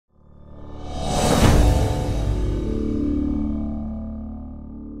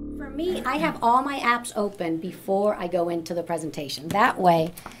I have all my apps open before I go into the presentation. That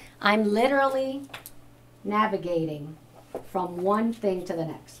way, I'm literally navigating from one thing to the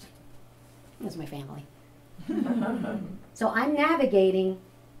next. That's my family. So I'm navigating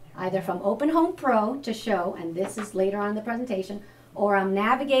either from Open Home Pro to show, and this is later on in the presentation, or I'm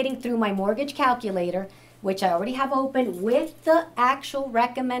navigating through my mortgage calculator, which I already have open with the actual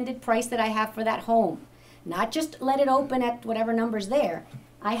recommended price that I have for that home. Not just let it open at whatever number's there.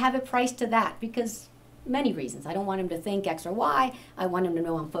 I have it priced to that because many reasons. I don't want him to think X or Y. I want him to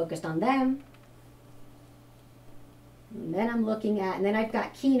know I'm focused on them. And then I'm looking at, and then I've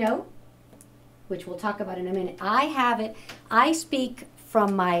got Keynote, which we'll talk about in a minute. I have it, I speak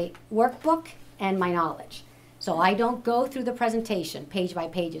from my workbook and my knowledge. So I don't go through the presentation page by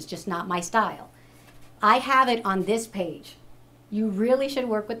page. It's just not my style. I have it on this page. You really should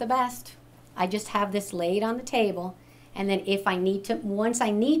work with the best. I just have this laid on the table, and then if I need to, once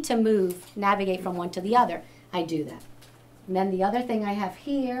I need to move, navigate from one to the other, I do that. And then the other thing I have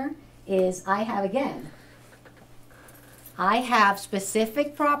here is I have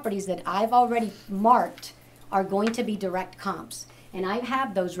specific properties that I've already marked are going to be direct comps. And I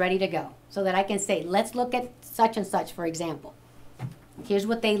have those ready to go so that I can say, let's look at such and such, for example. Here's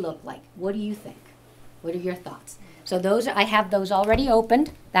what they look like. What do you think? What are your thoughts? So those, I have those already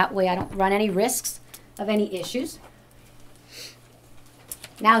opened. That way I don't run any risks of any issues.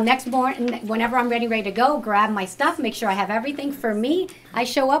 Now next morning, whenever I'm ready to go, grab my stuff, make sure I have everything. For me, I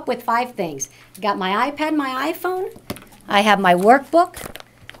show up with 5 things. I've got my iPad, my iPhone. I have my workbook,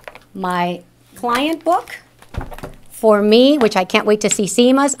 my client book. For me, which I can't wait to see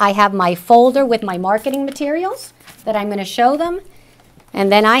Seema's, I have my folder with my marketing materials that I'm going to show them.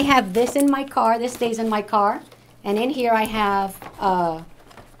 And then I have this in my car. This stays in my car. And in here I have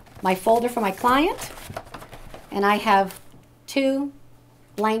my folder for my client. And I have 2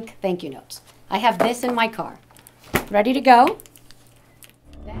 blank thank you notes. I have this in my car. Ready to go.